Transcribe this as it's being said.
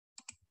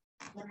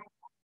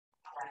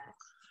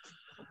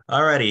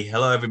Alrighty,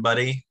 hello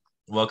everybody.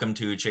 Welcome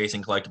to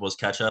Chasing Collectibles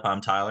Catchup.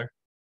 I'm Tyler,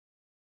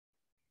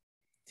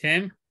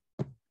 Tim?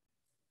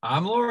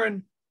 I'm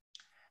Loren.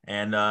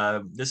 and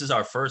this is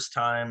our first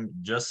time,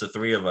 just the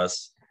three of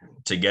us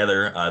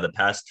together. The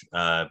past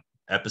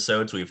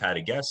episodes we've had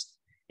a guest,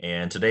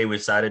 and today we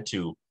decided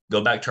to go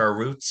back to our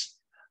roots.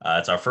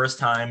 It's our first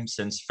time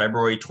since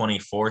February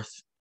 24th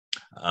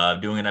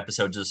doing an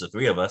episode just the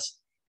three of us,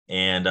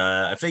 and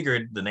I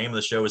figured the name of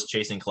the show is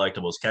Chasing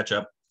Collectibles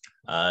Catchup.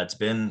 It's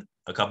been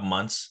a couple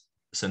months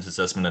since it's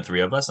just been the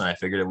three of us, and I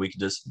figured that we could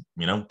just,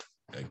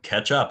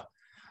 catch up.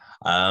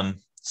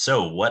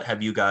 So what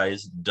have you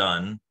guys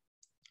done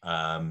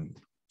collectible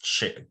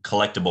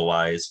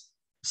wise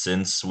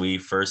since we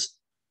first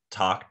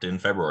talked in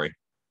February?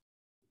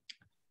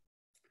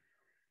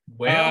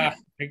 Well,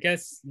 I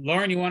guess,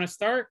 Loren, you want to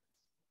start?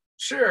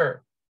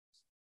 Sure.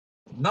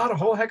 Not a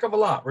whole heck of a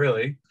lot,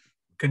 really.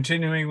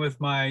 Continuing with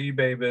my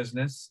eBay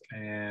business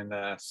and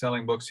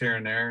selling books here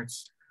and there.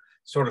 It's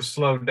sort of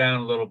slowed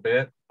down a little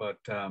bit, but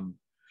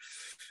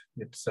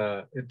it's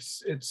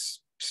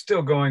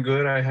still going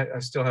good. I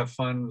still have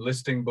fun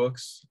listing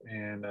books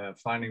and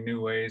finding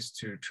new ways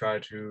to try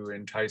to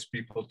entice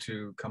people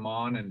to come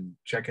on and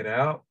check it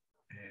out.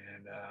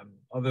 And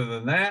other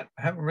than that,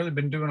 I haven't really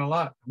been doing a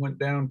lot. I went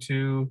down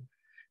to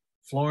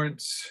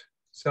Florence,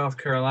 South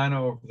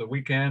Carolina over the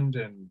weekend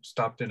and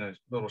stopped in a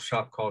little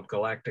shop called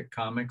Galactic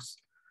Comics.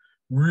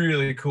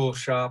 Really cool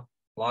shop.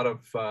 A lot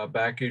of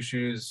back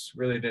issues.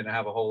 Really didn't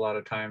have a whole lot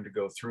of time to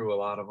go through a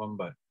lot of them,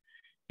 but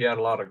he had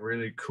a lot of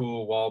really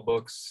cool wall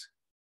books.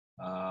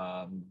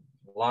 A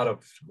lot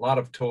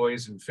of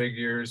toys and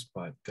figures,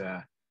 but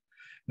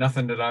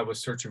nothing that I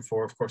was searching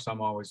for. Of course,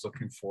 I'm always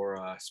looking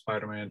for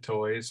Spider-Man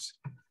toys.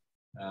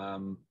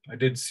 I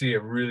did see a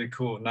really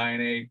cool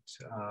 9/8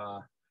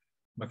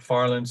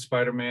 McFarlane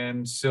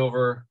Spider-Man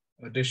Silver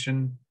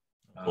Edition.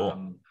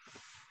 Cool.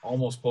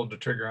 Almost pulled the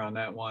trigger on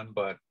that one,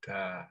 but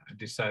I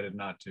decided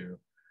not to.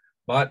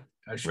 But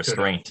I should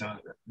Restraint.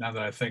 now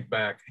that I think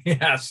back.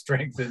 Yeah,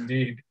 strength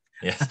indeed.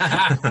 Yes.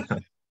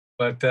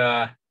 But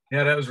yeah,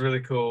 that was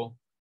really cool.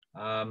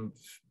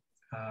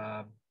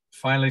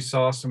 Finally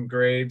saw some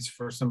grades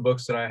for some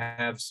books that I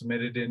have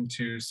submitted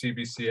into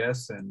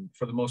CBCS, and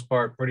for the most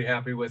part, pretty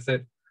happy with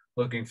it.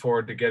 Looking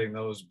forward to getting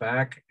those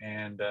back,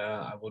 and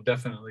I will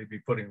definitely be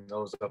putting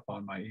those up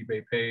on my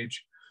eBay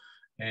page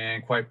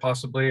and quite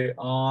possibly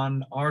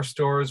on our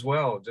store as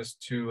well,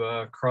 just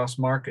to cross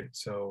market.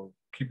 So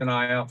keep an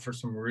eye out for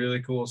some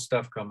really cool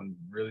stuff coming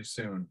really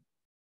soon.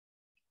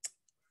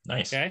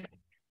 Nice. Okay.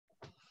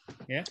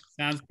 Yeah,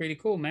 sounds pretty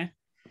cool, man.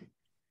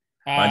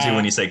 Reminds me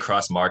when you say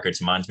cross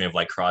markets, reminds me of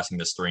like crossing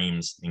the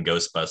streams in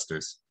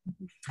Ghostbusters.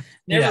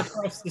 Never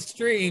cross the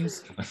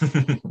streams.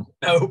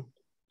 Nope.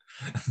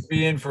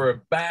 Be in for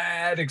a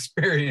bad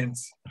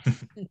experience.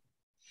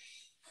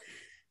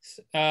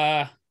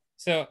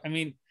 So I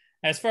mean,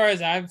 as far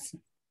as I've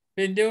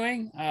been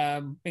doing,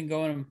 been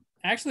going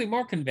actually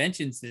more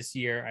conventions this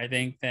year, I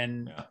think,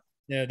 than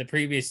the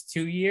previous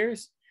 2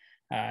 years.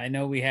 I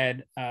know we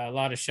had a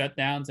lot of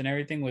shutdowns and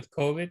everything with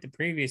COVID the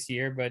previous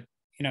year, but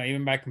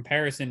even by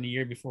comparison, the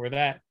year before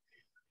that,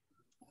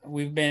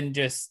 we've been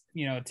just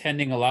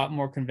attending a lot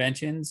more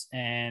conventions,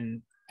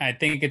 and I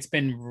think it's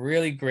been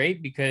really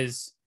great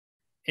because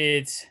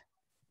it's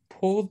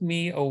pulled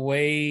me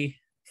away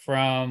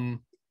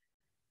from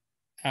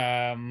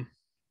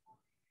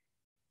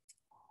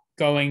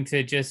going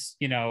to just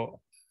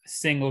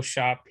single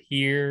shop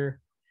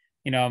here,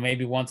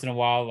 maybe once in a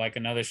while like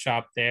another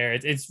shop there.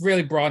 It's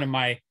really broadened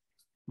my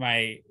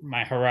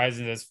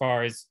horizons as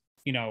far as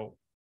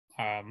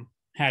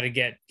how to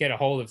get a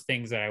hold of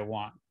things that I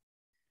want.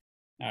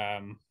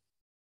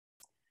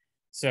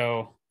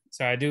 So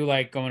I do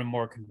like going to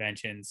more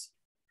conventions,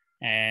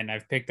 and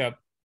I've picked up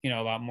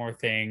a lot more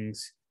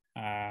things.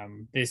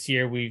 This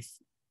year we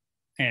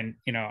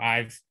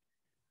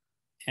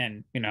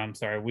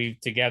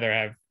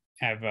together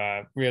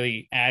have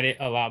really added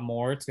a lot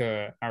more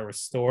to our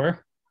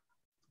store,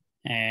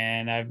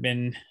 and I've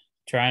been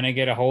trying to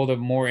get a hold of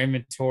more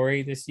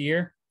inventory this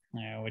year,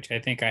 which I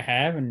think I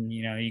have, and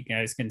you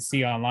guys can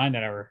see online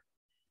that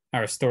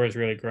our store has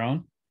really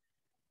grown.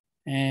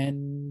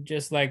 And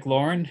just like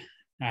Loren,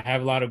 I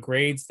have a lot of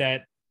grades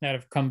that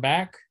have come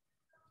back,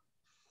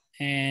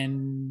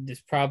 and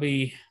there's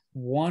probably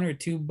 1 or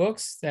 2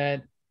 books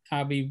that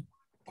I'll be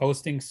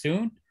posting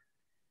soon.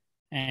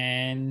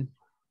 And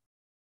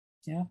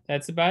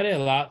that's about it. A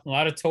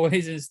lot of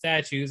toys and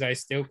statues I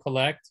still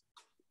collect,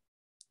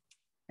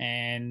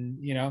 and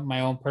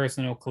my own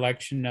personal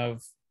collection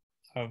of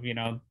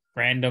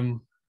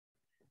random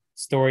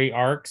story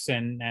arcs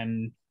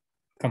and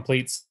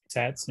complete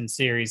sets and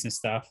series and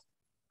stuff.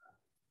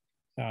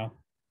 So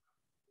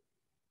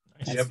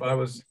yep,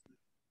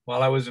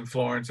 while I was in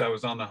Florence, I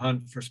was on the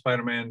hunt for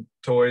Spider-Man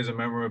toys and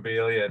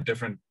memorabilia at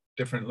different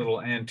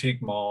little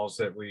antique malls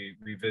that we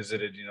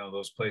visited.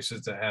 Those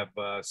places that have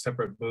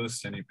separate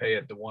booths, and you pay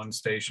at the one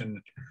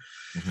station.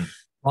 Mm-hmm.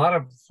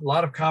 A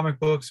lot of comic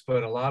books,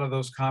 but a lot of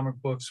those comic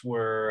books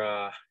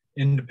were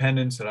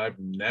independents that I've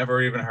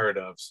never even heard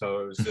of. So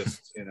it was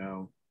just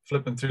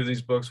flipping through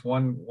these books.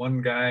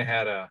 One guy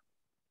had a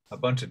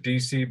bunch of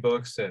DC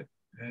books that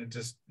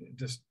just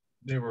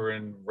they were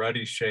in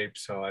ruddy shape,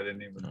 so I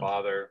didn't even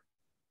bother.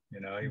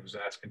 He was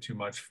asking too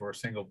much for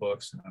single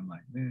books, and I'm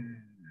like,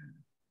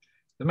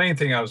 The main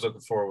thing I was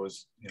looking for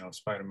was,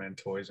 Spider-Man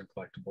toys and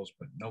collectibles,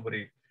 but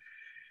nobody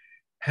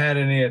had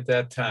any at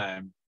that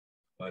time.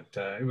 But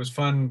it was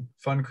fun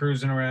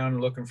cruising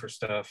around looking for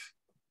stuff.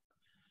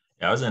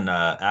 Yeah, I was in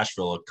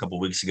Asheville a couple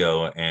weeks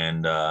ago,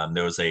 and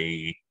there was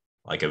a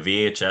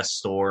VHS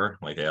store.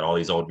 Like they had all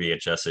these old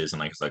VHSs,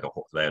 and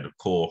they had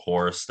cool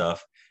horror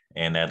stuff,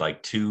 and they had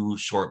like 2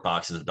 short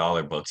boxes of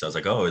dollar books. I was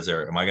like, oh,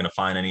 am I going to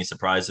find any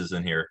surprises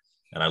in here?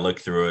 And I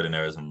looked through it, and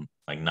there was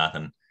like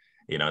nothing.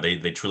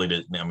 They truly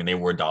did. I mean, they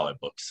were dollar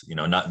books.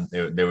 Nothing.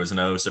 There was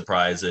no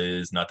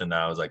surprises. Nothing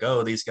that I was like,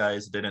 oh, these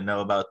guys didn't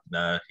know about.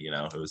 It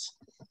was,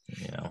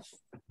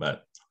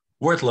 but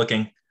worth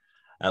looking.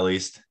 At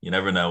least you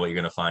never know what you're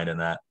going to find in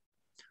that.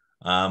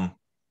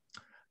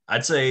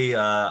 I'd say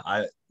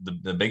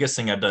the biggest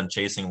thing I've done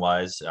chasing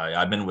wise,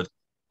 I've been with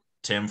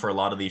Tim for a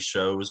lot of these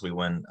shows. We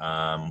went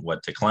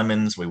to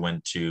Clemens, we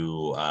went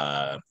to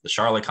the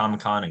Charlotte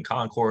Comic Con in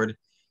Concord.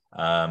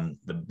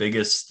 The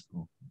biggest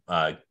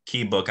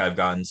key book I've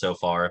gotten so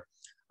far.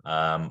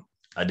 I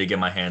did get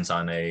my hands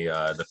on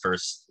the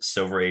first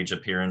Silver Age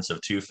appearance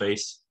of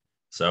Two-Face,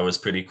 so that was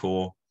pretty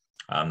cool.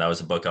 That was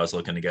a book I was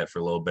looking to get for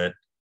a little bit.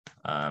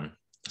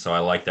 So I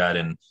like that,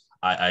 and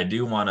I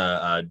do want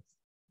to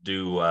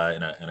do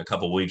in a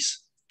couple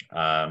weeks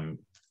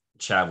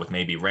chat with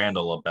maybe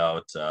Randall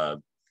about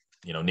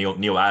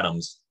Neil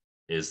Adams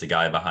is the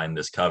guy behind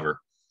this cover,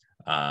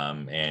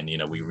 and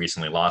we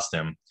recently lost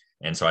him,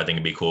 and so I think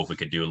it'd be cool if we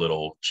could do a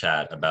little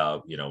chat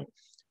about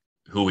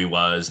who he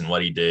was and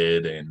what he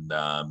did,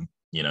 and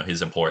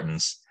his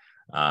importance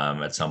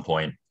at some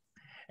point.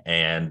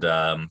 And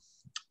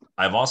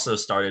I've also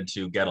started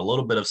to get a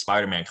little bit of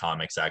Spider-Man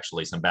comics,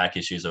 actually, some back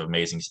issues of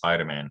Amazing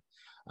Spider-Man,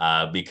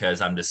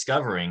 because I'm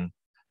discovering,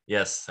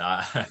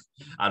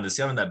 I'm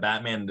discovering that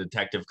Batman and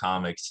Detective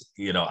Comics,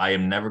 I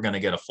am never going to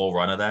get a full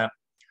run of that.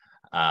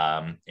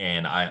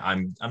 And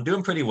I'm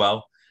doing pretty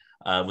well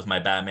with my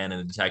Batman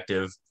and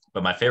Detective,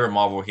 but my favorite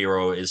Marvel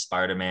hero is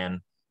Spider-Man.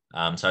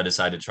 So I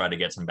decided to try to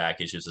get some back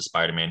issues of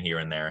Spider-Man here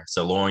and there.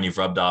 So Loren, you've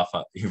rubbed off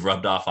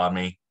on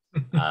me.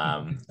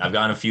 I've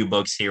gotten a few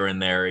books here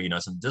and there,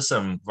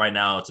 some right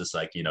now it's just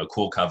like,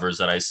 cool covers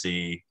that I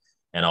see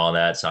and all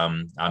that. So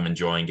I'm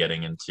enjoying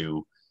getting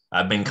into,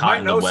 I've been caught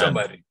in the web.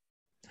 Somebody.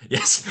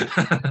 Yes.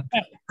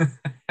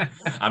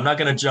 I'm not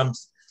going to jump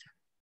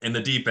in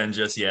the deep end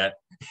just yet.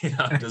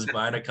 Just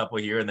buying a couple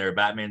here and there.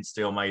 Batman's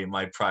still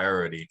my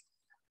priority,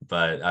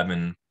 but I've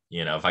been,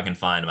 if I can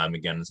find them, I've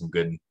been getting some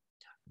good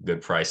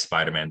price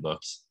Spider-Man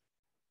books.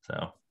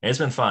 So it's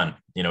been fun.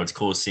 It's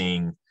cool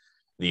seeing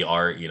the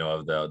art,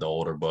 of the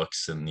older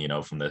books and,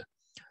 from the,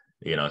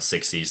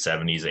 60s,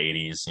 70s,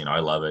 80s, I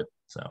love it.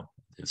 So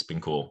it's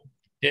been cool.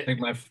 I think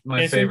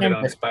my favorite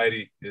on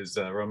Spidey is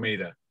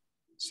Romita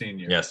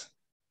Senior. Yes.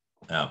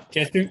 Oh.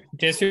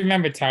 Just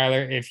remember,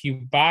 Tyler, if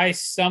you buy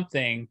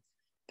something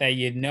that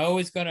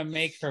is going to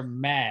make her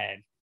mad,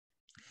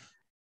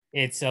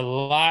 it's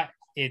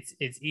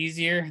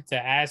easier to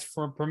ask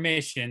for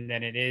permission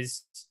than it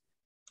is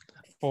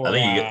for.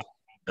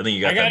 I think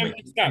you got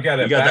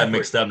that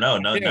mixed up. No,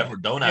 never.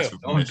 Don't ask for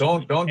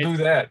permission. Don't do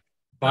that.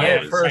 Buy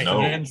it first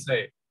and then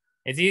say.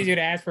 It's easier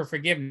to ask for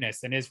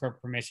forgiveness than it is for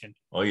permission.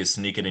 Well, you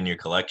sneak it in your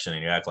collection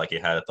and you act like you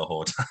had it the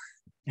whole time.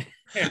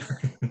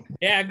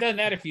 Yeah, I've done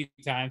that a few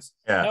times.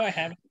 Yeah. No, I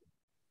haven't.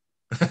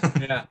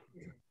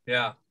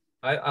 Yeah.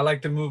 I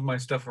like to move my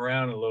stuff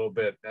around a little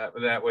bit.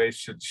 That way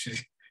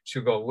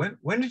she'll go,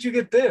 when did you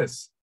get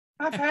this?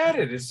 I've had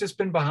it. It's just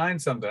been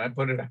behind something. I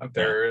put it out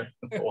there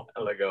a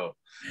while ago.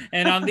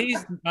 And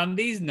on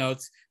these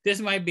notes, this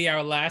might be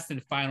our last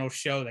and final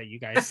show that you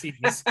guys see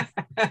this.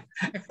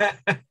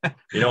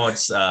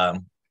 It's I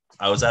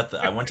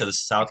went to the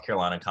South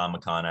Carolina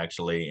Comic Con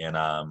actually, and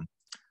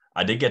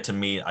I did get to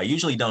meet. I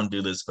usually don't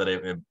do this, but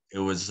it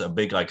was a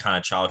big kind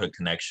of childhood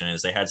connection.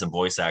 Is they had some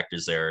voice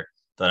actors there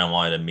that I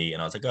wanted to meet,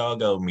 and I was like, oh, I'll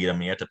go meet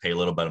them. You have to pay a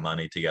little bit of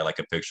money to get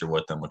a picture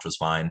with them, which was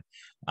fine.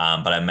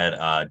 But I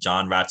met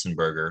John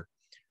Ratzenberger,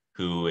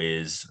 who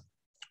is,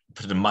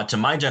 to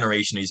my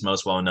generation, he's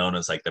most well known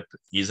as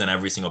he's in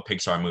every single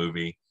Pixar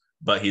movie,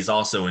 but he's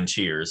also in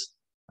Cheers.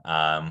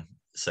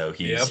 So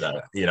he's,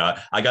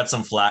 I got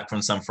some flack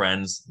from some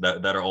friends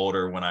that are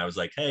older when I was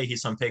like, hey,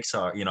 he's from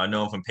Pixar. I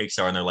know him from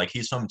Pixar, and they're like,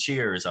 he's from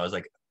Cheers. I was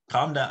like,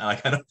 calm down.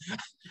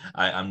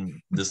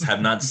 I'm just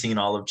have not seen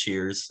all of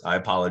Cheers. I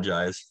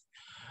apologize.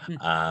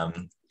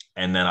 And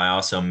then I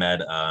also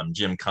met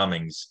Jim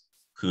Cummings,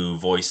 who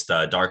voiced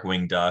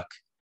Darkwing Duck.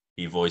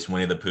 He voiced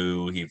Winnie the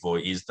Pooh.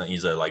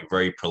 He's a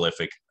very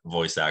prolific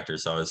voice actor.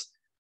 So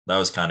that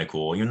was kind of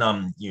cool.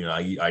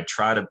 I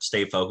try to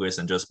stay focused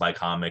and just buy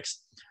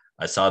comics.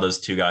 I saw those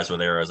two guys were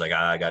there. I was like,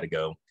 I got to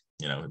go.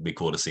 It'd be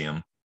cool to see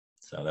them.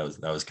 So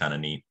that was kind of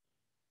neat.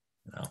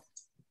 So.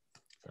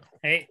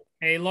 Hey,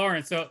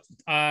 Loren. So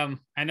I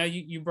know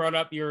you brought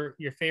up your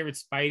favorite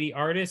Spidey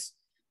artist.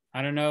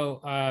 I don't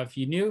know if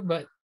you knew,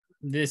 but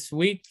this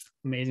week,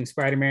 Amazing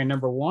Spider-Man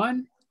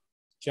 #1,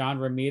 John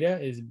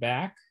Romita is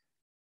back.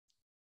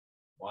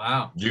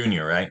 Wow.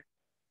 Junior, right?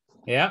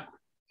 Yeah.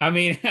 I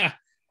mean,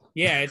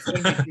 yeah, it's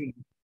gonna be.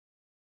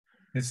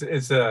 It's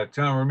John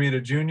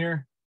Romita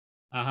Jr.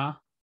 Uh-huh.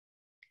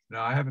 No,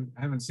 I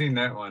haven't seen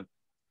that one.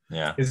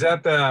 Yeah. Is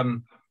that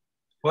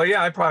well,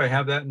 yeah, I probably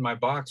have that in my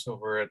box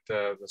over at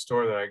the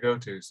store that I go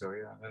to. So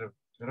yeah,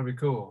 that'll be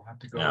cool. I'll have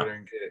to go over there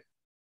and get it.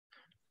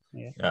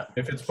 Yeah.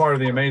 If it's part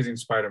of the Amazing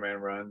Spider-Man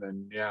run,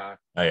 then yeah.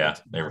 Oh yeah.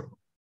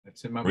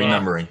 It's in my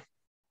renumbering. box.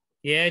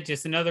 Yeah,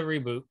 just another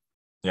reboot.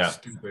 Yeah.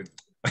 Stupid.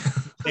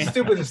 The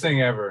stupidest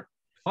thing ever.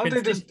 Why don't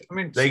they just? I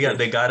mean, they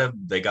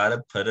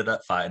gotta put it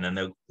up five, and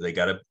then they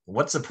gotta.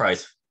 What's the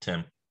price,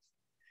 Tim?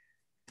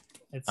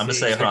 I'm gonna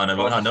say,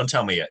 hold on, don't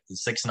tell me yet.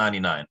 It's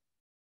 $6.99.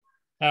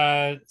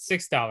 $6,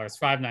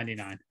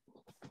 $5.99.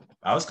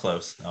 I was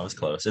close.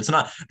 It's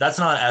not. That's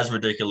not as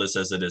ridiculous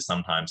as it is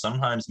sometimes.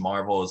 Sometimes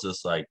Marvel is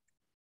just like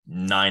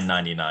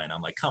 $9.99.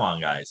 I'm like, come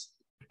on, guys,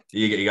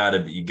 you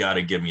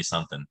gotta give me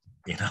something.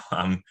 Yeah.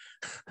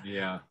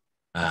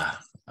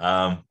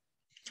 I'm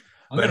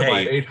But gonna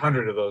buy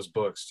 800 of those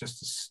books just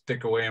to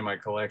stick away in my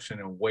collection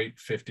and wait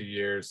 50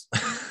 years.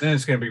 Then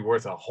it's gonna be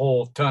worth a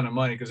whole ton of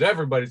money because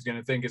everybody's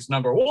gonna think it's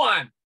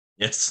 #1.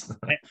 Yes.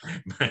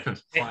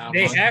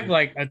 They have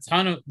like a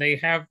ton of. They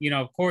have,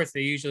 of course,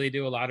 they usually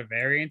do a lot of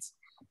variants,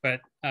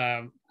 but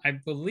I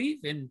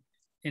believe in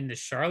the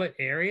Charlotte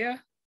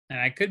area, and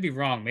I could be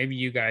wrong. Maybe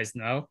you guys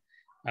know,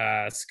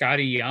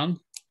 Scotty Young,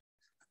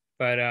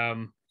 but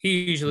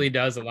he usually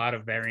does a lot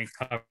of variant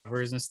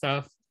covers and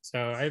stuff.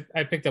 So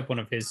I picked up one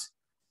of his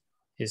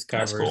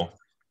covers. That's cool.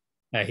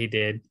 That he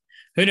did.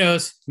 Who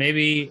knows?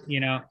 Maybe,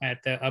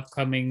 at the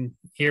upcoming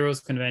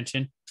Heroes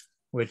Convention,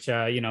 which,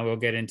 we'll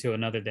get into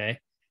another day.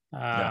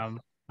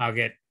 I'll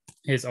get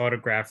his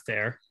autograph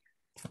there.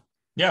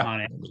 Yeah,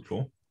 on it. That'd be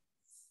cool.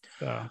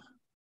 So,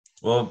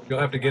 well, you'll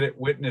have to get it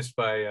witnessed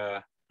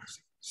by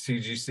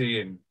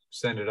CGC and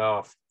send it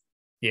off.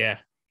 Yeah.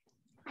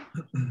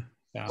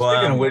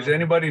 Speaking of which,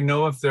 anybody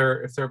know if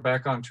they're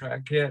back on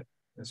track yet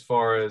as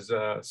far as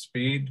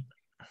speed?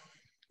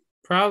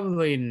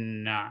 Probably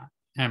not.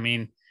 I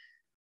mean,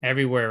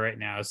 everywhere right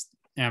now is.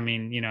 I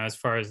mean, as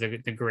far as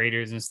the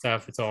graders and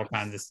stuff, it's all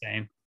kind of the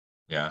same.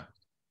 Yeah.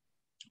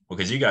 Well,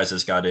 because you guys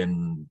just got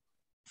in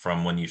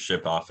from when you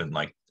shipped off in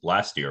like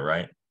last year,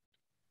 right?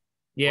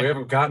 Yeah. We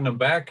haven't gotten them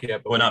back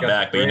yet. But not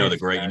back, but you know the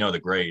grade. You know the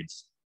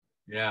grades.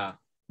 Yeah,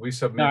 we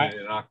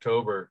submitted in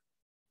October.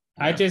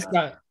 I just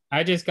got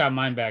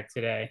mine back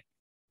today.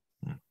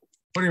 What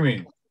do you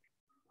mean?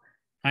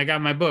 I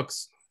got my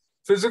books.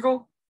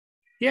 Physical?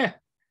 Yeah.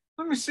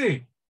 Let me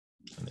see.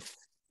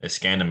 They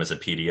scanned them as a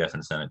PDF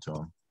and sent it to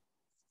them.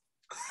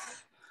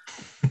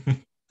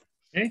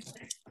 Okay.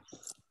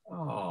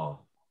 Oh,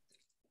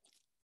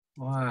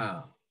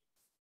 wow.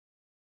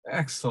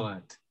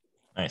 Excellent.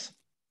 Nice.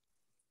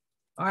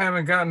 I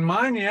haven't gotten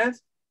mine yet.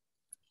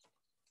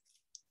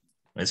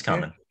 It's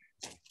coming.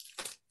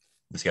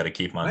 Just got to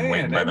keep on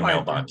waiting by the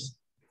mailbox.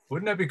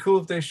 Wouldn't that be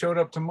cool if they showed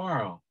up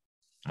tomorrow?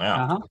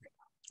 Yeah.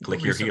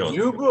 Click your heels.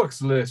 New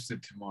books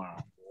listed tomorrow.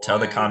 Tell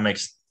the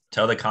comics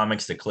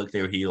to click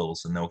their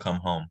heels and they'll come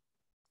home.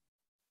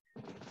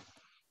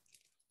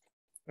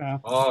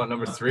 Oh,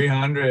 number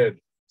 300.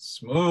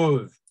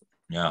 Smooth.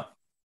 Yeah.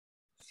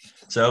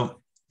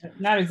 So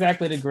not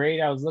exactly the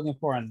grade I was looking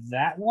for on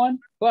that one,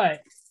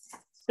 but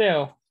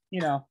still,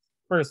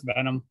 first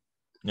Venom.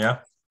 Yeah.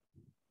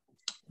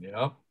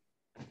 Yep.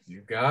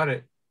 You got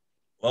it.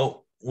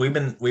 Well, we've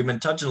been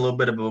touching a little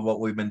bit about what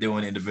we've been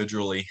doing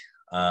individually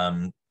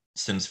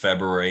since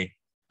February.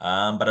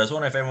 But I was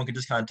wondering if everyone could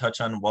just kind of touch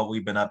on what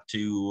we've been up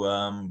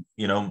to,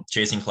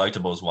 chasing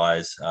collectibles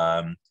wise.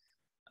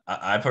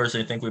 I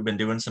personally think we've been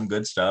doing some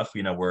good stuff.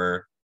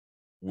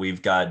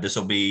 This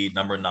will be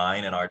number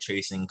 9 in our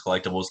Chasing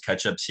Collectibles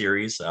Catchup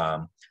series.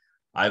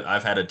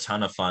 I've had a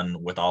ton of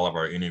fun with all of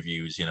our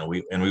interviews.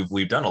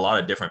 We've done a lot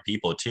of different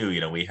people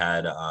too. We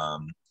had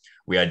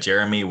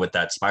Jeremy with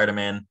that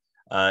Spider-Man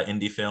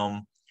indie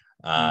film.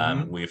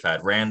 We've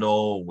had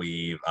Randall.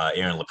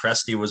 Aaron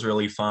Lopresti was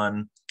really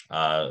fun.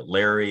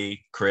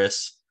 Larry,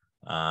 Chris.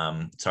 So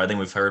I think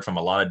we've heard from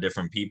a lot of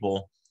different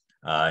people.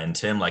 And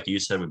Tim, like you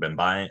said, we've been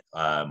buying,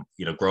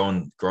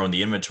 growing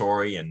the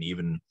inventory and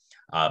even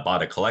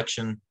bought a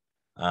collection.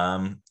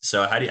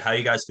 So how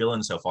you guys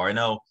feeling so far? I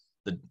know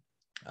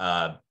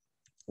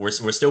we're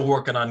still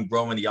working on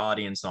growing the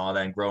audience and all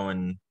that, and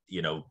growing,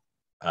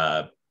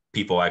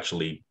 people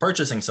actually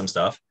purchasing some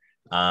stuff.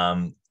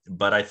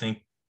 But I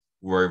think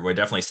we're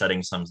definitely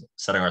setting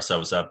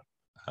ourselves up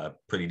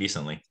pretty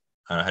decently.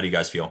 How do you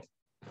guys feel?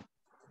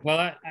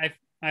 Well,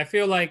 I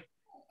feel like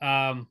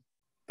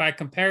by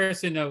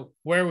comparison to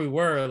where we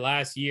were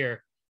last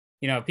year,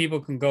 people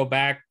can go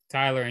back,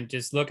 Tyler, and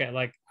just look at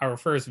like our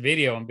first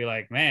video and be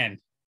like, man,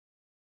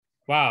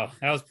 wow,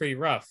 that was pretty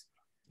rough.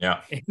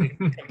 Yeah.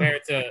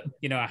 Compared to,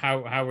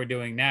 how we're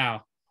doing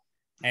now.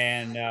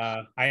 And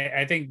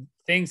I think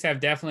things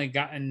have definitely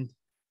gotten,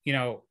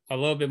 a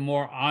little bit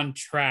more on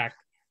track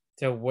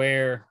to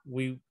where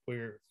we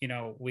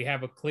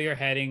have a clear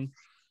heading.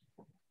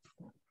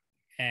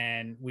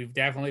 and we've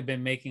definitely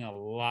been making a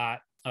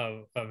lot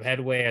of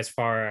headway as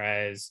far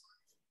as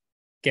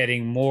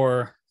getting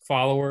more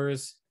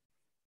followers.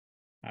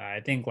 I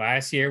think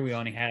last year we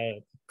only had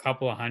a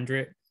couple of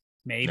hundred,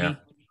 maybe. Yeah.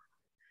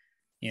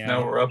 You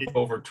Now know, we're up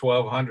over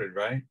 1,200,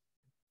 right?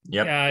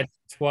 Yep.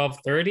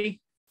 1230.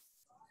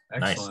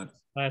 Excellent.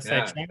 Last I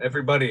Yeah, checked.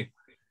 everybody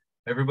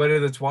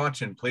that's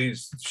watching,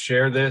 please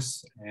share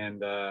this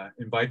and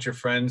invite your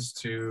friends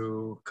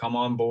to come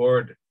on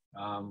board.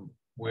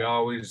 We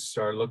always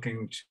are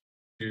looking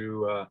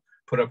to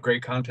put up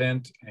great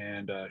content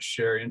and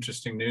share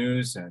interesting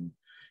news and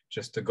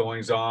just the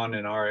goings on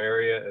in our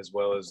area, as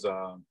well as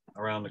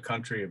around the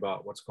country,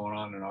 about what's going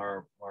on in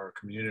our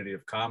community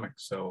of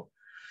comics. So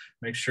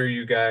make sure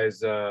you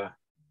guys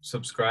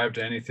subscribe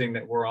to anything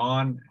that we're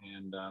on,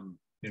 and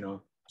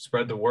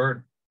spread the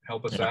word.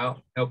 Help us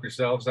out. Help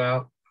yourselves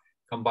out.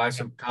 Come buy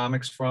some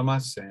comics from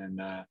us,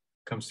 and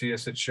come see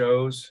us at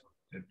shows.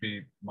 It'd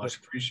be much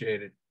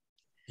appreciated.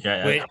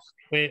 Yeah.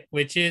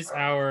 Which is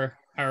our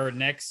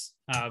next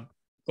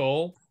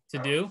goal to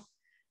do,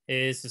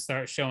 is to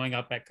start showing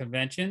up at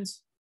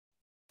conventions.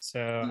 So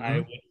I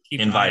would keep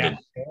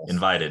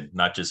invited,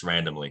 not just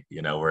randomly.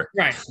 We're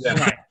right.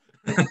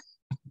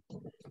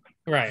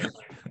 Right.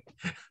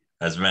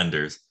 As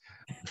vendors.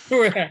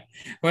 We're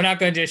not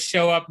going to just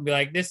show up and be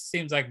like, this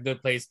seems like a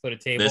good place to put a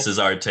table. This is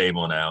our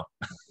table now.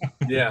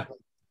 Yeah.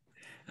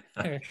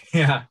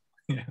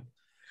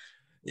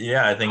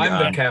 Yeah, I think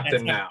I'm the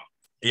captain now.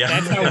 Yeah.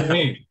 That's how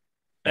me.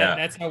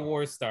 That's how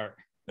wars start.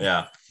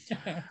 Yeah.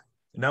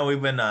 No,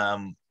 we've been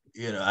I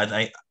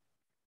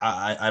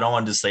don't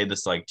want to say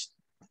this like,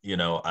 I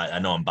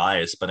know I'm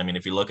biased, but I mean,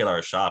 if you look at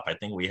our shop, I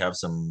think we have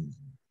some,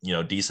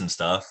 decent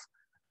stuff.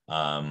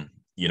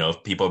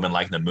 If people have been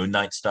liking the Moon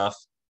Knight stuff,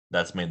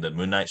 that's made the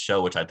Moon Knight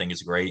show, which I think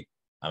is great.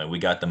 I mean, we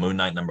got the Moon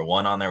Knight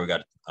 #1 on there. We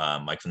got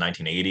like from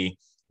 1980.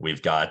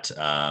 We've got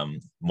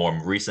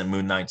more recent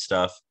Moon Knight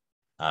stuff.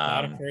 A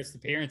lot of first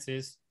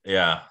appearances.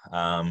 Yeah.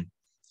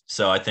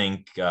 So I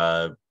think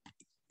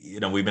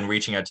we've been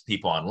reaching out to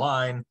people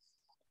online,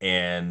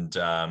 and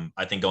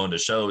I think going to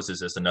shows is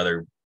just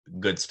another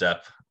good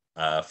step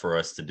for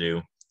us to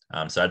do.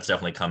 So that's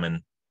definitely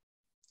coming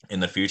in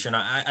the future. And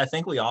I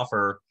think we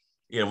offer,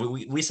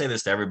 we say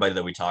this to everybody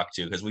that we talk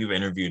to, because we've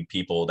interviewed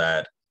people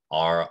that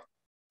are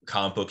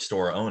comic book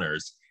store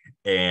owners,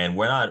 and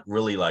we're not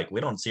really we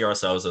don't see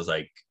ourselves as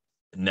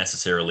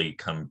necessarily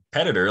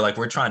competitor.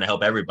 We're trying to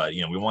help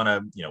everybody. We want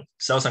to,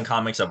 sell some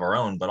comics of our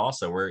own, but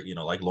also we're,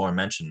 like Loren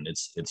mentioned,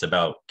 it's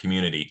about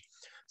community.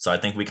 So I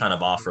think we kind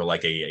of offer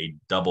a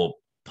double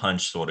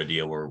punch sort of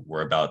deal, where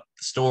we're about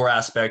the store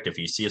aspect. If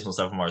you see some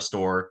stuff from our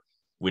store,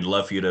 we'd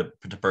love for you to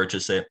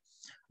purchase it.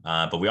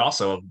 But we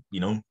also,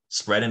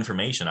 spread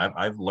information.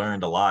 I've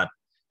learned a lot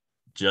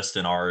just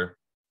in our,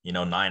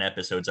 9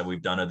 episodes that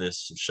we've done of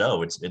this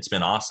show. It's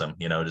been awesome,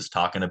 just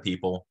talking to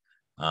people.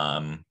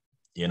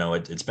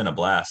 It's been a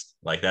blast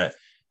like that.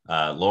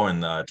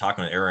 Loren,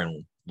 talking with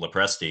Aaron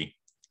Lepresti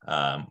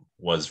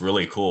was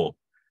really cool.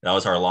 That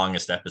was our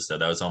longest episode.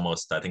 That was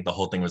almost, I think the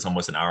whole thing was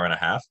almost an hour and a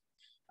half.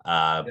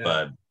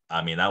 But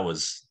I mean, that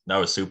was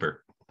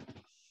super.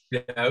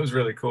 Yeah, it was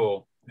really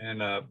cool.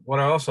 And what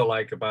I also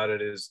like about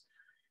it is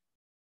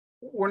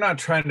we're not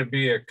trying to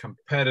be a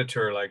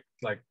competitor, like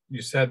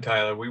you said,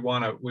 Tyler. We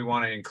want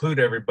to include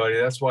everybody.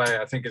 That's why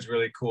I think it's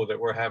really cool that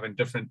we're having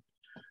different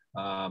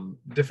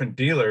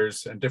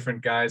dealers and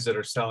different guys that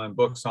are selling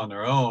books on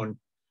their own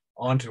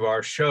onto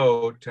our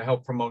show to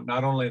help promote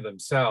not only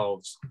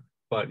themselves,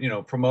 but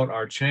promote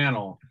our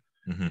channel.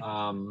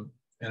 Mm-hmm.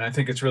 And I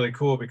think it's really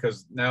cool,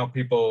 because now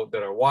people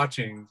that are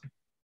watching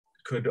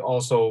could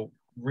also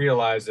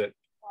realize that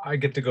I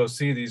get to go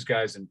see these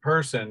guys in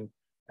person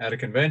at a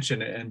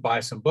convention and buy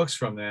some books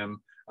from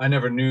them. I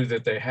never knew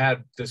that they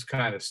had this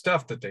kind of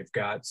stuff that they've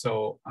got.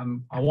 So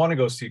I want to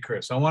go see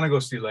Chris. I want to go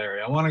see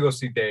Larry. I want to go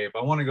see Dave.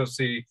 I want to go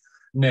see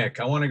Nick.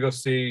 I want to go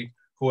see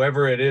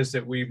whoever it is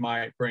that we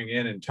might bring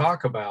in and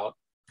talk about,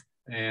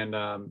 and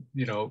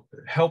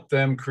help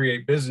them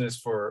create business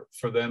for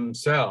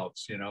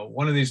themselves.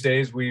 One of these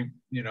days we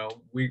got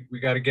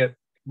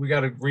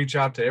to reach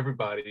out to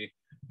everybody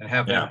and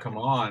have them come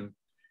on.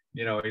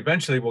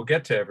 Eventually we'll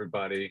get to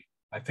everybody.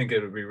 I think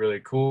it would be really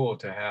cool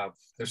to have.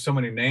 There's so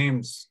many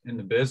names in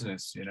the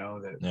business,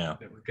 that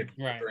we could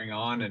bring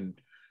on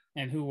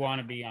and who want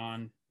to be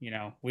on.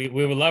 We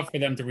would love for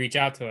them to reach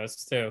out to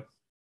us too.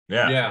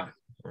 Yeah.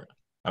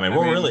 I mean,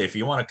 really, if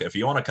you want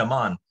to come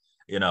on,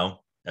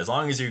 as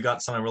long as you've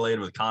got something related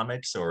with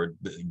comics or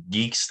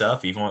geek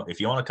stuff, if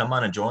you want to come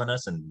on and join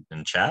us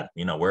and chat,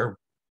 we're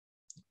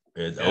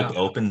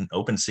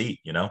open seat.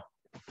 Yeah,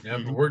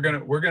 but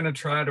we're gonna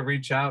try to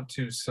reach out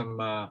to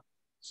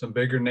some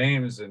bigger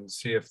names and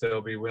see if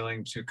they'll be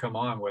willing to come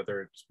on,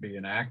 whether it's be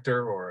an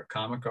actor or a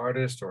comic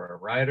artist or a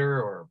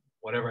writer or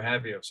whatever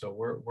have you. So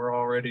we're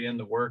already in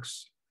the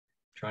works,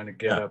 trying to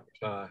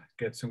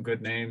get some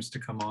good names to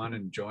come on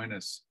and join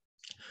us.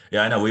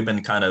 Yeah, I know we've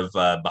been kind of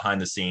behind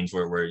the scenes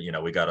where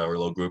we got our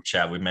little group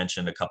chat. We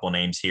mentioned a couple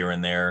names here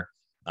and there.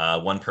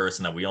 One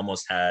person that we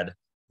almost had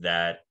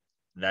that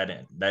that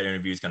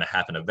interview is going to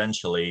happen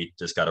eventually.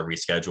 Just got to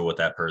reschedule with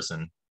that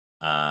person.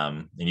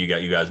 And you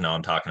guys know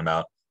I'm talking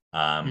about,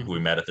 who we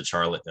met at the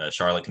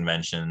Charlotte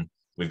convention.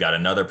 We've got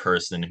another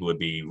person who would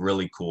be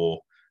really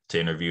cool to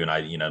interview,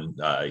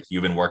 and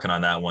you've been working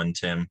on that one,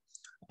 Tim.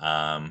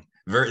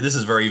 This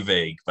is very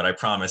vague, but I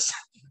promise,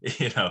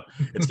 it's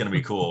going to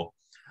be cool.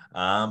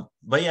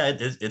 But yeah,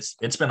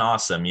 it's been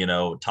awesome,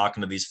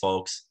 talking to these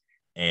folks,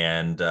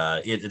 and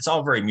it's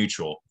all very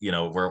mutual.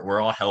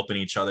 We're all helping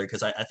each other,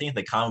 because I think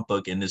the comic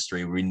book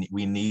industry,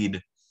 we need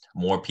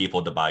more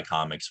people to buy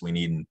comics. We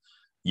need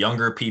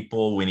younger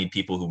people. We need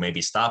people who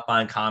maybe stop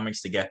buying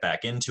comics to get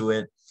back into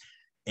it,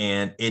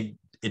 and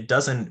it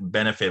doesn't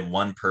benefit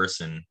one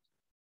person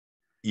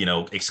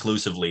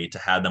exclusively to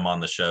have them on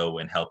the show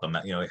and help them.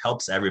 It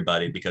helps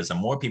everybody, because the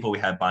more people we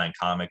have buying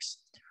comics,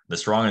 the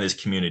stronger this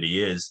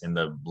community is, and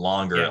the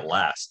longer it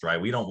lasts, right?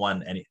 We don't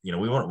want we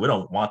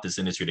don't want this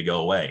industry to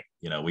go away.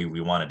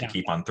 We want it to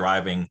keep on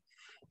thriving,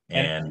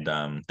 and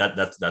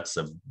that's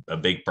a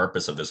big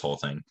purpose of this whole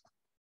thing.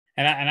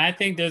 And I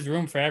think there's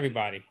room for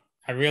everybody.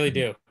 I really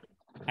do.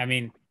 I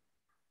mean,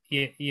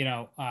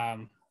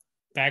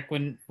 back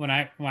when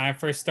I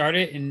first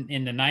started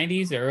in the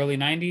 90s, the early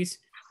 90s,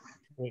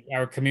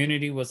 our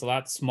community was a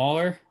lot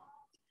smaller,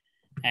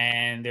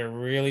 and there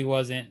really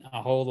wasn't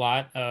a whole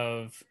lot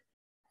of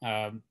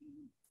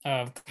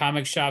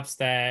comic shops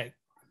that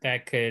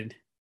could,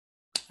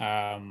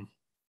 there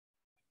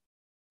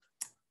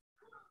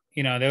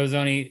was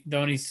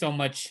only so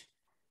much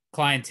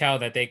clientele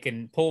that they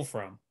can pull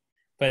from.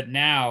 But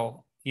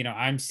now,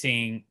 I'm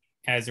seeing,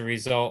 as a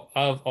result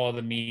of all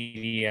the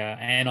media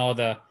and all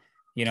the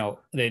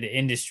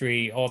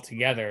industry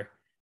altogether,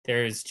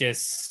 there's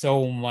just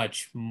so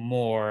much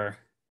more,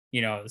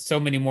 so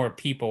many more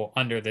people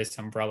under this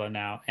umbrella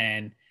now,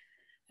 and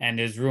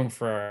there's room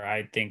for,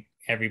 I think,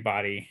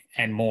 everybody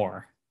and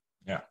more.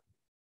 Yeah.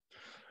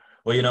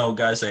 Well,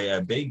 guys,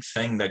 a big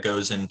thing that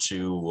goes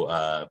into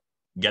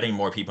getting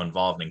more people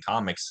involved in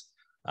comics,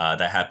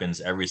 that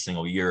happens every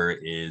single year,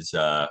 is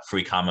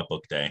Free Comic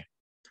Book Day.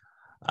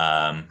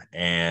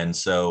 And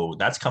so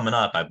that's coming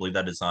up. I believe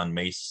that is on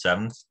May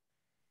 7th.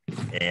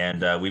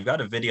 And we've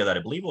got a video that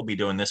I believe we'll be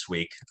doing this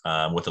week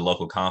with a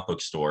local comic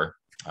book store,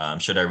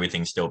 should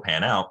everything still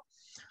pan out.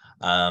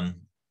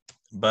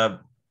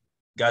 But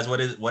guys,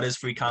 what is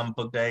Free Comic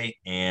Book Day,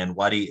 and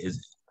why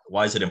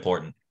is it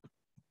important?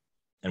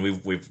 And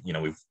we've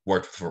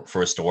worked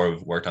for a store.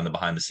 We've worked on the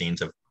behind the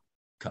scenes of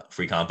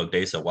Free Comic Book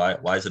Day. So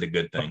why is it a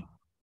good thing,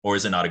 or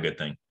is it not a good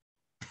thing?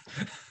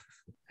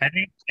 I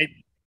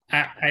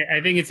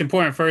think it's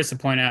important first to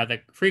point out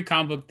that Free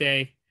Comic Book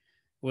Day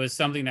was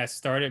something that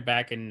started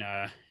back in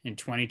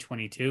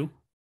 2022,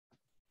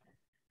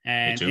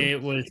 and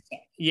it was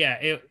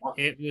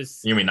it was.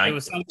 You mean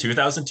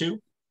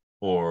 2002,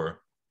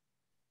 or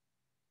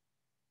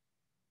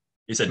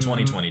you said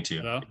 2022?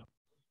 Hello?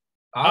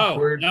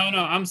 Awkward. Oh,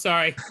 no, I'm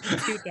sorry,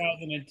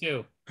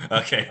 2002.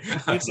 Okay,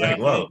 I was like,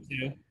 whoa.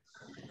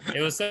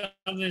 It was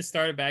something that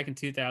started back in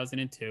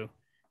 2002.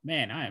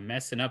 Man, I am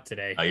messing up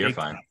today. Oh, you're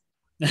fine.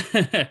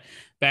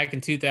 Back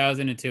in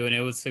 2002, and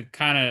it was to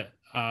kind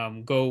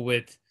of go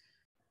with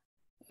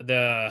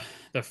the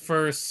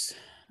first,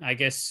 I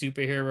guess,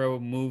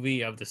 superhero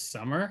movie of the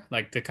summer,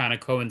 like to kind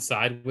of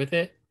coincide with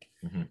it.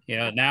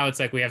 Mm-hmm. Now it's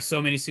like we have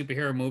so many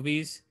superhero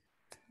movies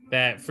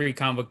that Free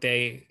Comic Book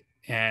Day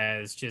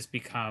has just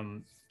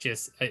become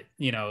just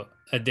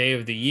a day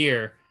of the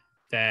year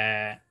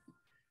that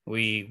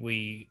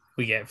we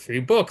get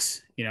free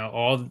books.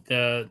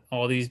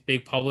 All these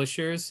big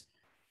publishers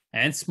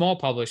and small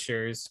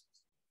publishers,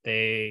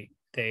 they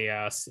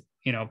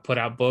put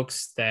out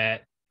books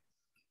that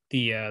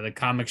the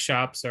comic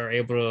shops are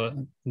able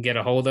to get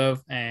a hold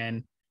of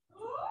and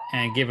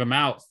give them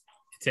out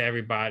to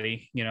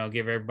everybody.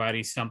 Give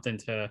everybody something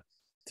to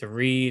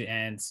read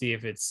and see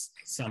if it's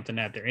something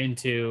that they're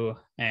into,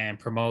 and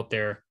promote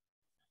their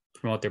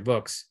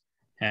books.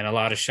 And a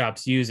lot of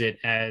shops use it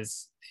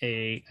as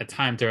a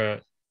time to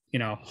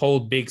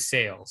hold big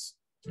sales.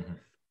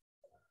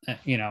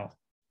 Mm-hmm.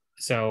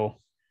 So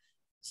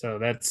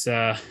that's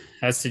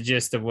the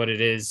gist of what it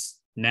is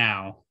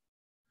now.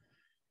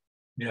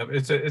 Yeah,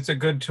 it's a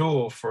good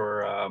tool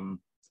for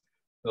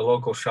the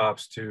local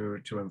shops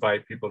to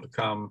invite people to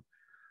come.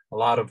 A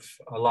lot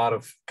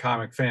of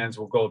comic fans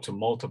will go to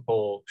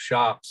multiple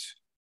shops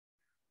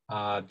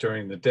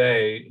during the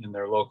day in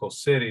their local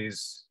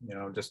cities,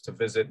 just to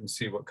visit and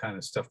see what kind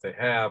of stuff they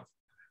have,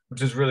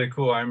 which is really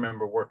cool. I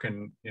remember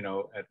working,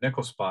 at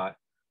Nickel Spot,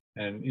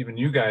 and even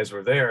you guys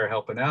were there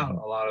helping out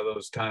a lot of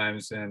those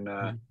times. And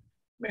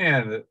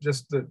man,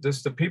 just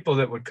the people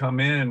that would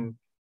come in,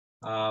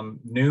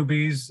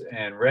 newbies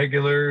and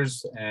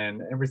regulars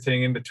and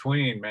everything in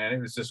between, man, it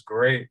was just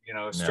great,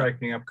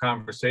 striking up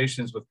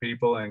conversations with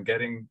people and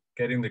getting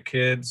the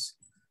kids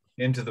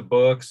into the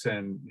books,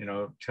 and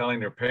telling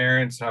their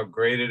parents how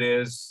great it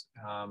is,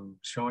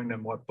 showing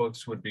them what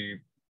books would be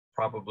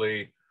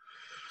probably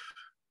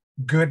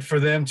good for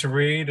them to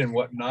read and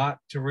what not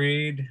to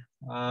read,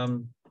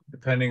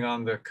 depending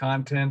on the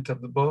content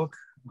of the book.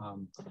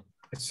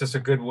 it's just a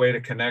good way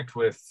to connect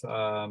with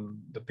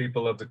the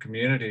people of the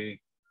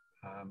community,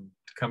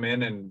 to come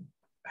in and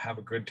have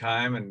a good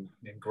time and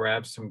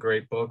grab some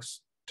great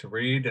books to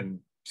read and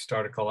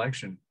start a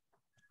collection.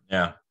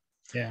 Yeah.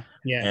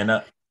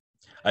 And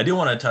I do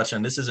want to touch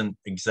on, this isn't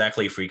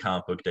exactly Free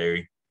Comic Book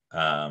Day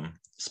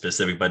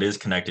specific, but is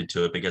connected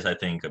to it, because I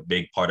think a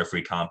big part of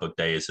Free Comic Book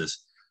Day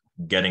is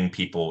getting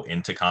people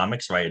into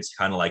comics, right? It's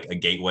kind of like a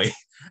gateway.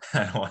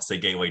 I don't want to say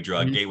gateway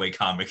drug, gateway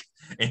comic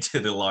into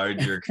the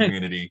larger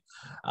community,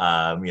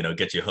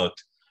 get you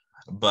hooked.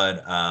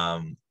 But,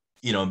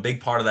 a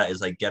big part of that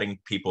is like getting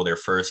people their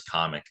first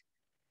comic.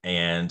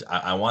 And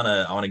I want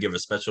to give a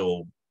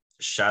special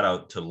shout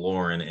out to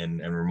Loren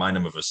and remind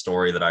him of a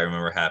story that I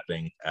remember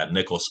happening at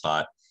Nickel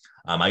Spot.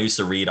 I used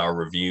to read our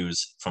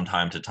reviews from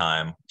time to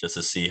time just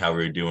to see how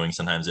we were doing.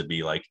 Sometimes it'd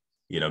be like,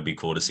 it'd be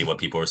cool to see what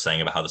people were saying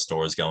about how the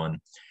store is going.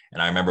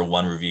 And I remember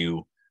one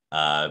review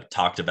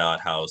talked about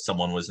how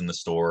someone was in the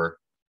store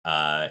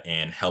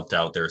and helped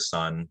out their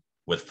son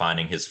with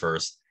finding his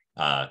first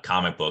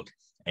comic book.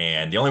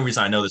 And the only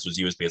reason I know this was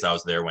you is because I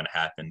was there when it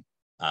happened.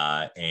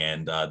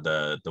 And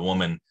the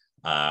woman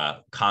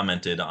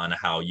commented on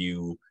how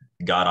you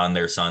got on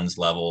their son's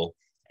level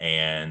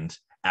and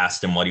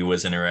asked him what he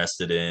was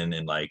interested in,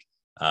 and like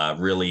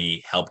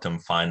really helped him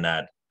find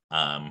that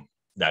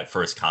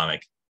first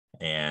comic.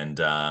 And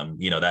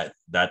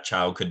that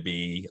child could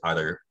be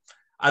either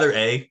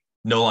A,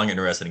 no longer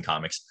interested in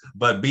comics,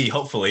 but B,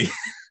 hopefully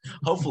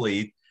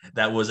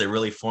that was a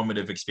really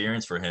formative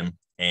experience for him,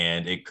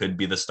 and it could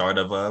be the start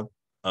of a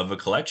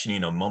collection.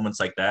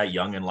 Moments like that,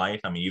 young in life.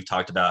 I mean, you've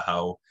talked about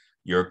how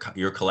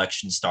your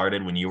collection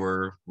started when you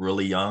were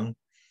really young.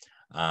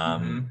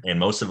 And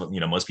most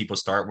people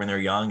start when they're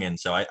young. And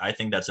so I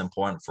think that's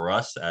important for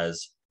us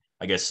as,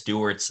 I guess,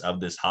 stewards of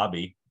this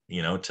hobby,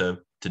 to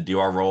do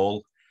our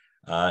role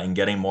in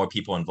getting more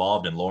people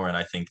involved. And Loren,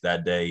 I think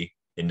that day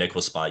in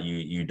Nickel Spot,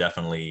 you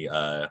definitely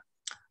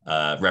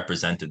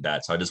represented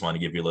that. So I just want to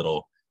give you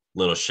a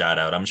little shout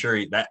out. I'm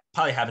sure that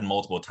probably happened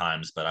multiple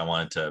times, but I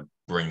wanted to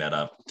bring that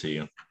up to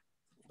you.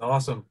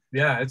 Awesome.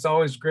 Yeah, it's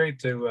always great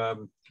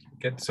to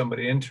get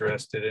somebody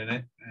interested in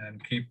it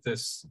and keep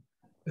this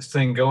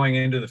thing going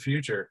into the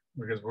future,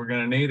 because we're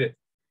going to need it.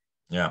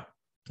 Yeah.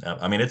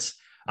 I mean,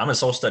 I'm a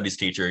social studies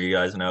teacher, you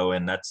guys know,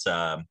 and that's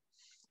I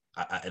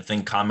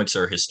think comics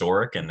are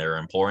historic and they're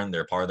important.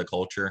 They're part of the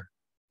culture.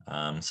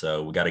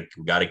 So we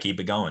got to keep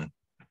it going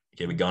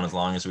as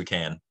long as we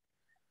can.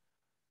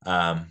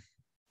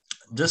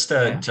 Just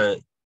to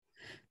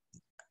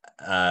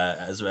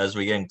as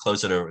we get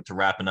closer to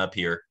wrapping up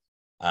here,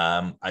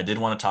 I did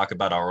want to talk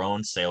about our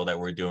own sale that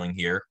we're doing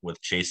here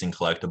with Chasing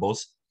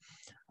Collectibles.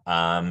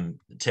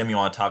 Tim, you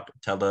want to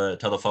tell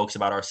the folks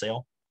about our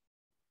sale?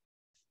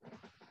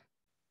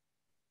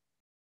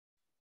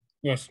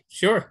 Yes,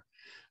 sure.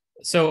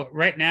 So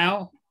right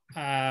now,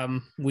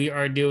 we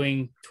are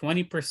doing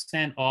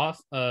 20%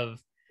 off of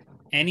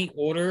any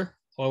order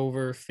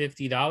over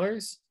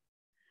 $50.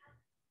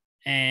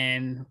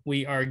 And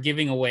we are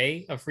giving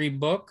away a free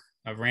book,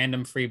 a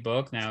random free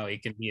book. Now,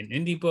 it could be an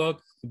indie book,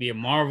 it could be a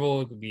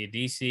Marvel, it could be a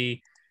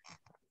DC.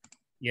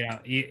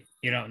 You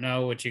don't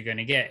know what you're going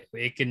to get.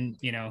 It can,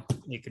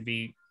 it could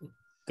be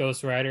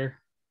Ghost Rider,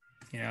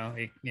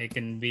 it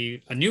can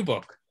be a new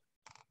book.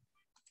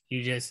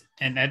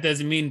 And that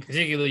doesn't mean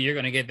particularly you're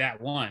going to get that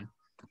one,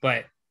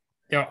 but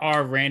there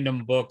are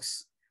random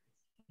books.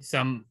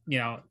 Some,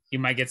 you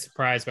might get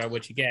surprised by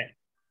what you get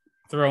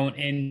thrown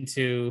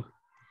into,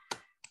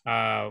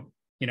 every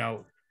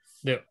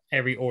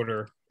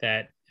order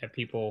that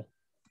people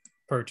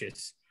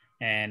purchase.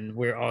 And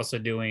we're also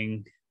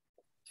doing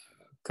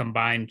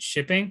combined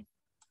shipping.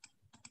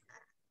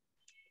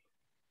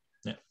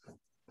 Yeah.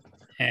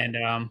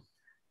 And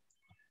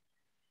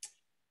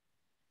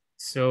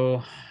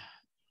so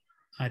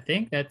I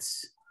think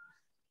that's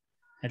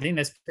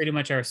pretty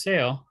much our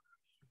sale.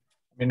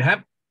 I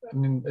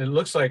mean, it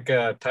looks like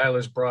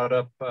Tyler's brought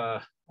up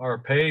our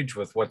page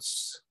with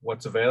what's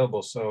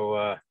available.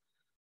 So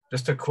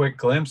just a quick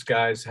glimpse,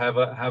 guys. Have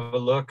a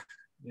look.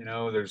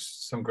 There's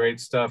some great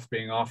stuff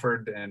being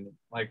offered, and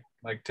like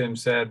Tim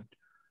said,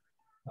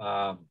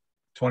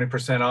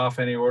 20% off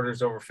any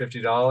orders over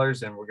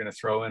 $50, and we're going to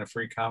throw in a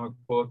free comic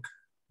book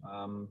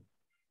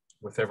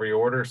with every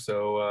order.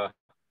 So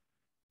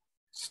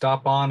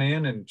stop on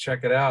in and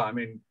check it out. I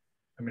mean,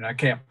 I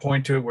can't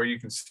point to it where you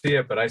can see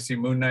it, but I see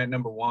Moon Knight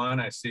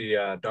 #1. I see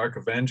Dark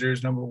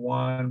Avengers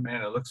 #1.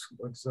 Man, it looks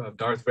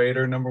Darth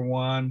Vader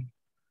 #1.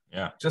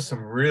 Yeah, just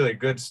some really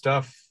good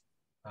stuff.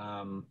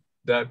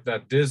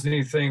 That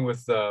Disney thing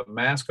with the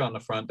mask on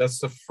the front, that's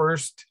the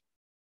first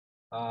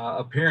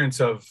appearance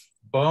of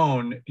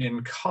Bone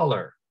in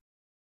color,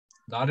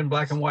 not in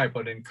black and white,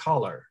 but in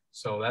color.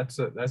 So that's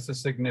a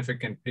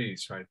significant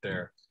piece right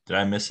there. Did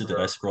I miss it? Did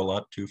I scroll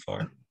up too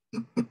far?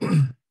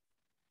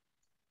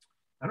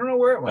 I don't know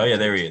where it went. Oh yeah,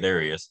 there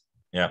he is.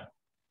 Yeah.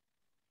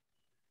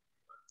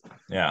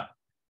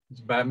 It's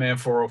Batman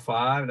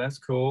 405. That's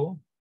cool.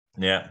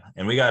 Yeah,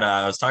 and we got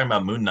I was talking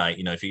about Moon Knight.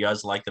 If you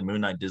guys like the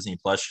Moon Knight Disney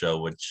Plus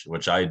show,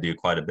 which I do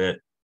quite a bit,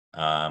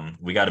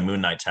 We got a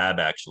Moon Knight tab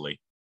actually.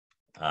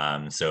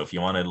 So if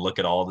you want to look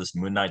at all this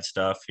Moon Knight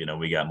stuff,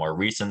 we got more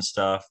recent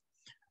stuff.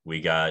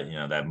 We got,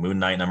 that Moon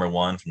Knight #1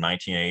 from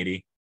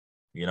 1980,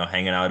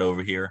 hanging out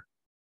over here.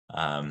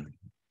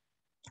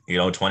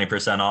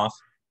 20% off.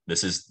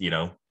 This is,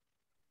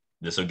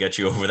 this will get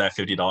you over that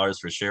 $50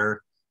 for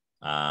sure.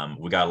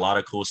 We got a lot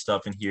of cool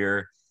stuff in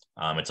here.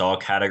 It's all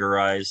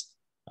categorized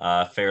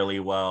fairly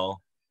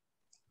well.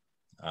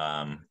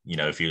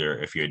 If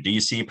you're a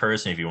DC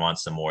person, if you want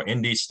some more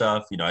indie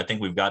stuff, I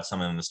think we've got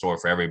something in the store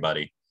for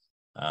everybody.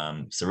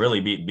 So really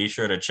be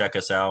sure to check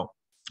us out.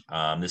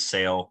 This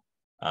sale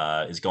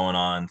is going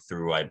on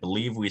through, I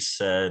believe we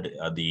said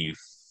the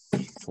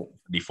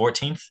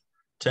 14th,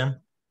 Tim.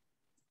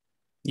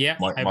 Yeah,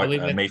 I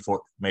believe it.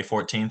 May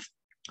 14th.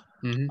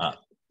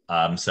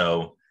 Mm-hmm.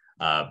 So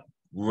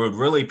we would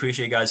really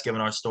appreciate you guys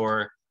giving our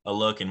store a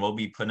look, and we'll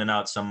be putting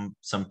out some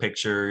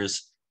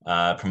pictures,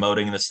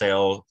 promoting the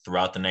sale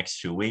throughout the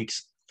next 2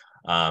 weeks.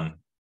 And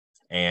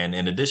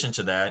in addition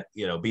to that,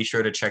 be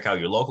sure to check out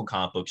your local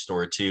comic book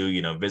store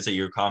too. Visit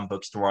your comic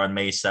book store on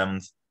May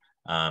 7th.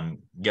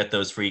 Get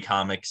those free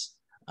comics.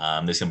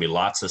 There's gonna be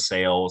lots of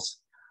sales,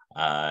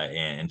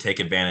 and take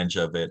advantage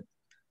of it.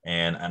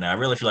 And I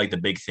really feel like the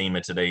big theme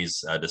of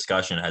today's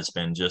discussion has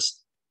been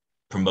just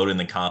promoting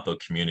the comic book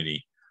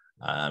community.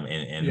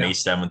 And May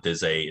 7th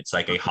it's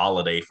like a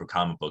holiday for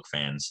comic book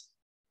fans.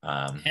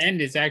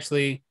 And it's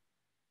actually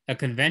a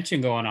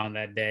convention going on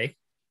that day.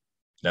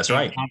 That's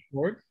right.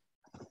 Concord.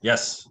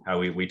 Yes.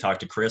 We talked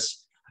to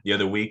Chris the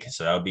other week.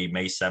 So that'll be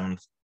May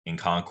 7th in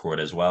Concord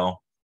as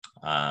well.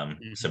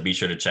 So be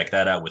sure to check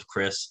that out with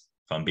Chris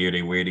from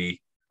Beardy Weirdy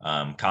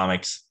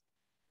Comics.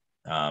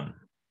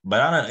 But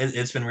I don't know,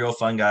 it's been real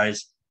fun,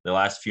 guys. The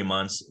last few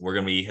months, we're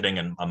going to be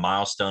hitting a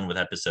milestone with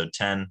episode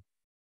 10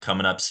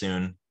 coming up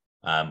soon.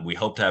 We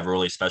hope to have a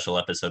really special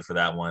episode for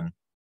that one.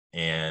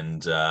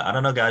 And I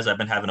don't know, guys, I've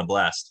been having a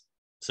blast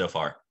so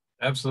far.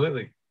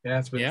 Absolutely. Yeah,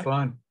 it's been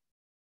fun.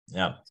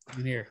 Yeah.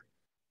 I'm here.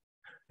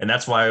 And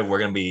that's why we're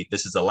going to be,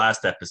 this is the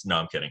last episode. No,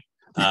 I'm kidding.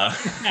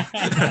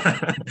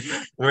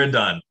 We're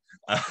done.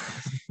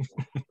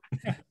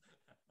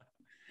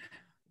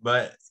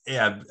 But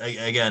yeah,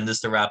 again,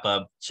 just to wrap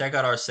up, check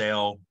out our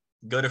sale,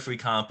 go to Free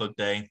Comic Book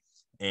Day,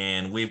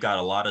 and we've got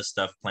a lot of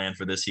stuff planned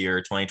for this year.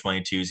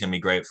 2022 is going to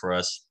be great for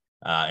us,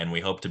 and we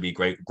hope to be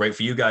great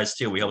for you guys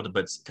too. We hope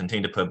to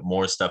continue to put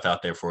more stuff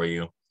out there for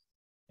you,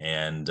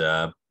 and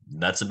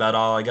that's about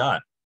all I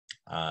got.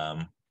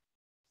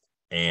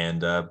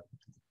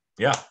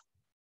 Yeah,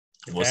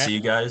 we'll see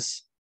you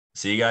guys.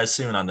 See you guys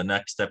soon on the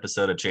next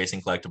episode of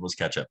Chasing Collectibles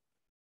Catchup.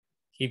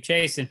 Keep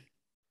chasing.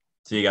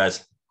 See you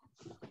guys.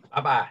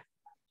 Bye-bye.